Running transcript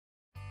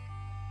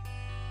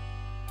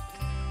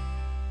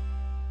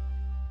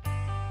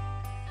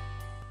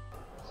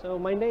So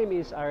my name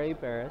is Arrey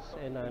Perez,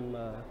 and I'm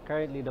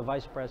currently the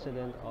Vice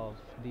President of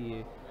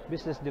the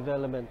Business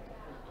Development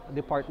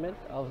Department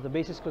of the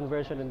Basis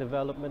Conversion and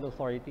Development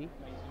Authority.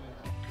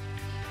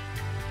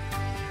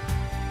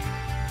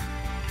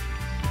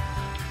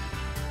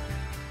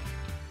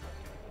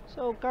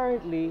 So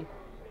currently,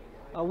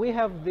 we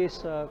have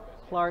this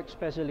Clark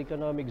Special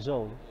Economic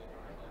Zone,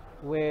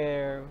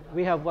 where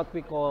we have what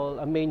we call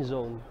a main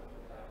zone,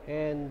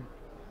 and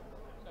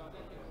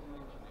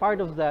part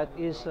of that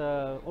is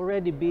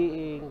already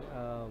being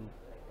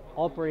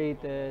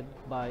operated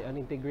by an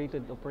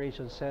integrated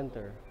operations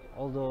center,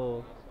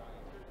 although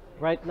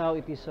right now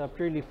it is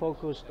purely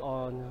focused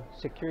on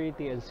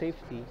security and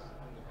safety.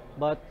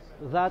 But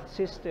that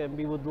system,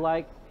 we would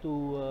like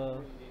to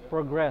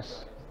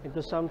progress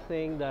into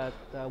something that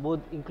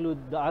would include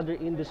the other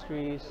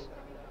industries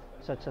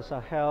such as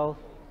health,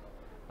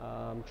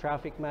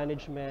 traffic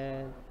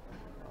management,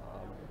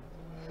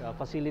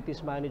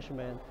 facilities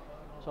management.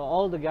 So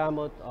all the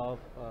gamut of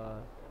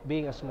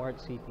being a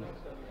smart city.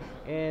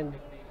 And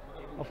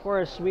of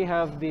course, we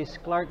have this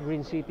Clark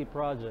Green City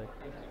project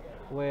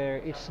where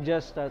it's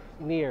just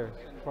near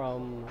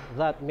from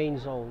that main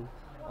zone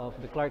of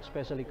the Clark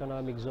Special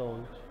Economic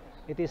Zone.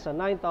 It is a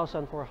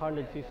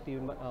 9,450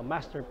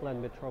 master plan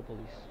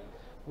metropolis,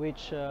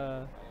 which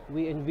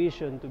we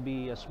envision to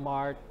be a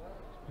smart,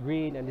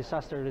 green, and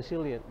disaster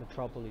resilient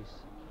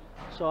metropolis.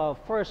 So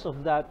first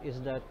of that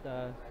is that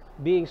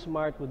being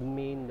smart would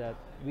mean that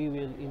we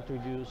will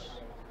introduce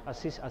a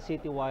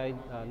citywide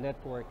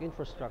network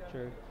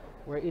infrastructure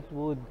where it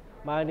would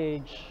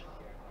manage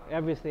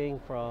everything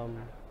from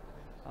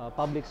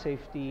public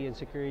safety and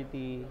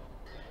security,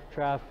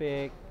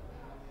 traffic,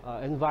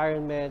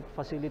 environment,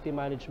 facility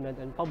management,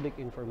 and public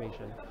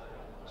information.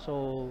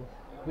 So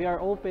we are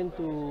open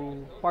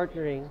to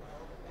partnering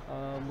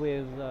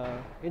with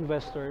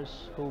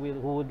investors who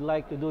would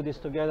like to do this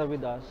together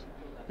with us,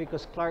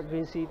 because Clark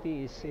Green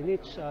City is in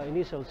its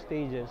initial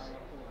stages.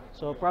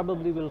 So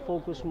probably we'll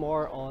focus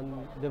more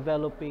on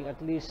developing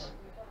at least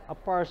a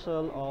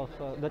parcel of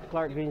that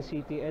Clark Green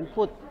City and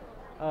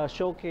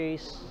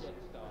showcase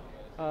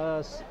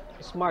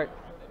smart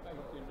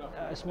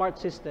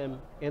system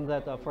in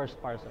that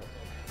first parcel.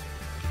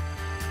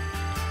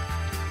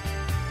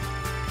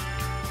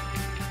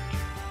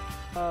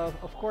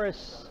 Of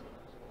course,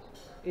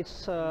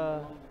 it's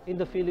in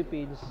the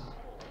Philippines,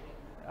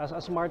 as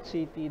a smart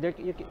city,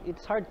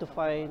 it's hard to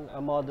find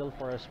a model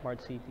for a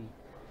smart city.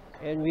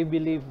 And we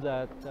believe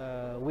that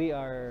we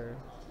are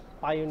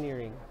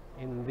pioneering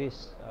in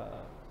this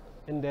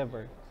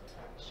endeavor.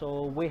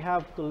 So we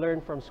have to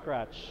learn from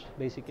scratch,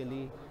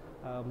 basically.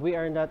 We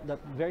are not that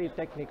very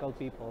technical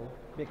people,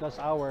 because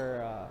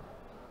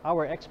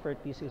our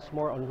expertise is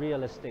more on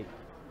real estate.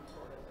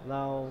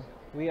 Now,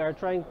 we are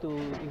trying to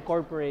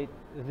incorporate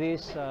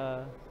this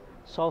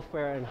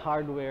software and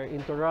hardware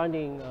into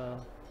running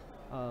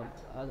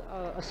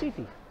a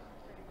city.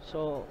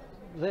 So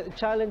the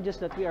challenges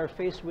that we are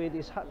faced with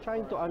is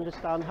trying to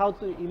understand how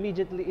to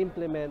immediately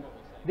implement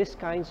these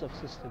kinds of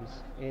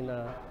systems in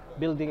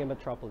building a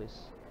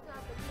metropolis.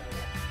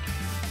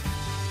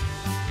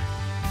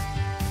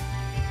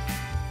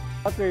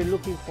 What we're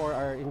looking for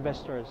are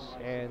investors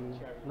and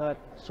not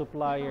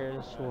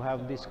suppliers who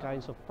have these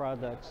kinds of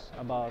products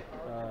about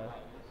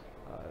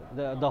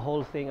the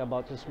whole thing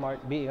about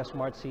being a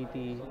smart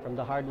city, from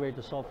the hardware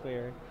to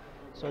software.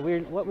 So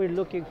what we're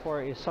looking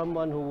for is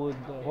someone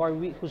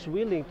who's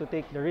willing to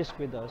take the risk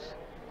with us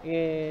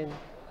in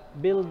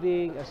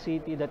building a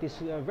city that is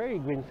very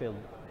greenfield.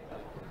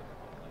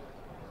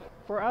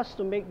 For us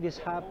to make this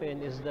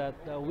happen is that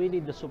we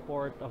need the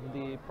support of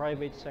the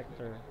private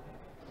sector.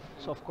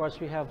 So of course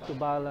we have to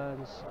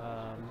balance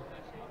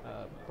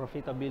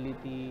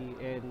profitability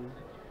and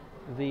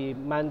the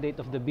mandate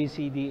of the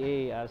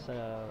BCDA as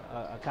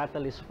a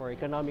catalyst for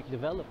economic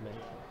development.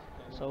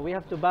 So we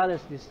have to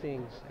balance these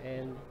things,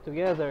 and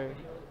together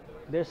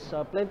there's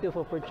plenty of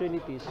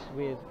opportunities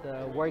with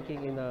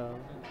working in a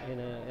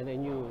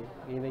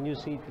new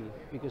city,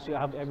 because you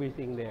have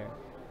everything there,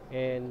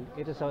 and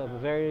it is a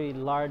very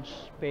large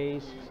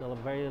space, so a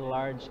very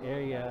large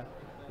area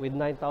with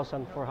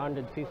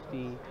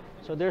 9,450.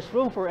 So there's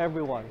room for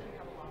everyone,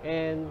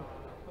 and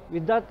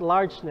with that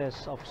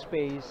largeness of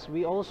space,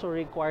 we also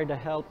require the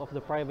help of the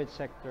private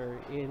sector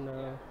in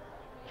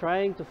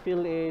trying to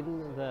fill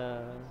in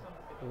the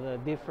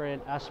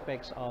different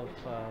aspects of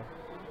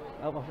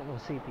a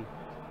city.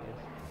 Yes.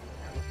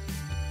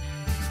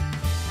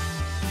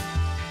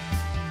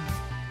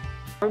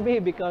 For me,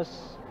 because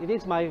it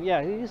is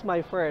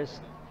my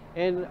first,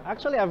 and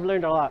actually I've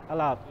learned a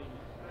lot.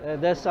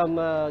 There's some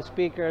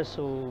speakers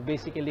who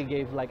basically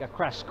gave like a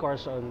crash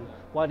course on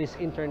what is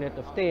Internet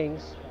of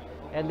Things,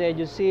 and then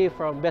you see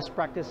from best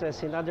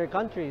practices in other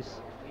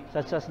countries,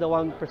 such as the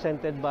one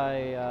presented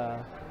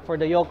by for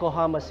the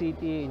Yokohama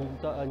city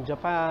in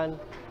Japan.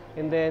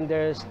 And then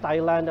there's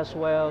Thailand as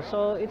well.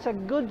 So it's a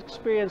good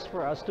experience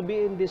for us to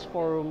be in these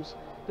forums,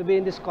 to be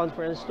in this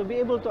conference, to be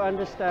able to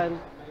understand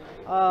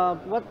how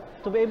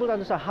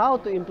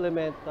to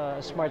implement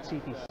smart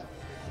cities.